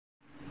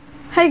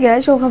Hi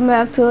guys, welcome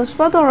back to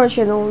Spot on our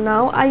channel.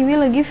 Now I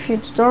will give you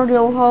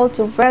tutorial how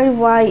to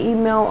verify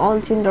email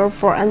on Tinder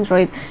for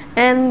Android.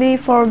 And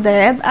before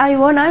that, I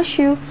wanna ask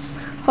you,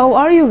 how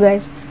are you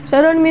guys?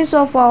 So don't miss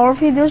off our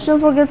videos. Don't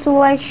forget to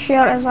like,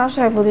 share, and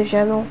subscribe to the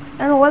channel.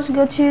 And let's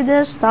go to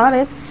the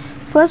started.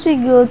 First we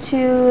go to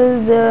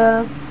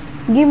the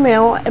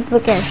Gmail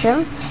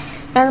application,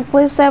 and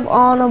please tap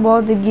on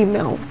about the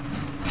Gmail.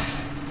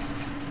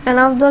 And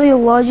after you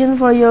log in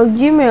for your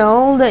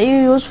Gmail that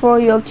you use for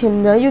your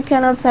Tinder, you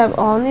cannot tap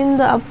on in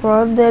the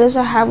upper. There is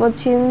a have a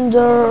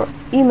Tinder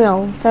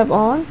email. Tap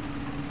on,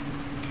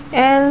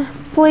 and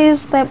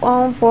please tap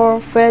on for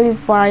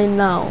verify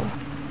now.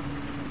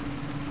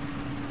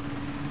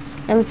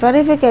 And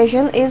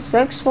verification is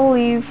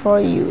successfully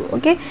for you.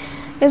 Okay,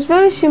 it's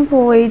very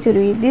simple way to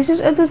do it. This is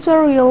a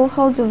tutorial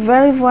how to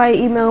verify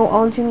email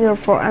on Tinder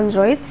for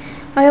Android.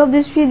 I hope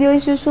this video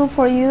is useful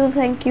for you.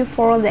 Thank you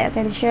for the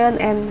attention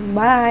and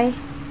bye.